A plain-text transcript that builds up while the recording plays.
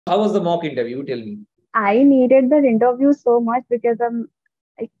How was the mock interview? Tell me. I needed the interview so much because I'm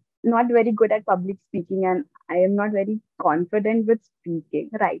like, not very good at public speaking and I am not very confident with speaking.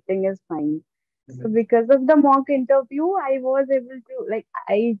 Writing is fine. So Mhm. because of the mock interview, I was able to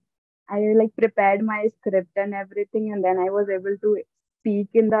I like prepared my script and everything, and then I was able to speak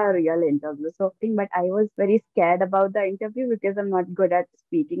in the real interview. So, but I was very scared about the interview because I'm not good at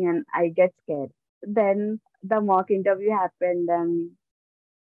speaking and I get scared. Then the mock interview happened, and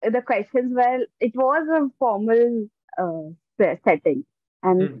the questions were, it was a formal setting,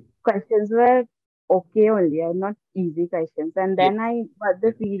 and Hmm. questions were okay only, and not easy questions. And Yes. then I got the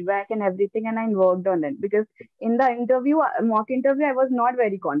Yes. feedback and everything, and I worked on it because in the interview, mock interview, I was not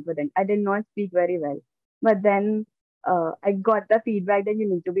very confident. I did not speak very well, but then I got the feedback that you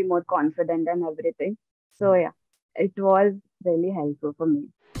need to be more confident and everything. So Hmm. yeah, it was really helpful for me.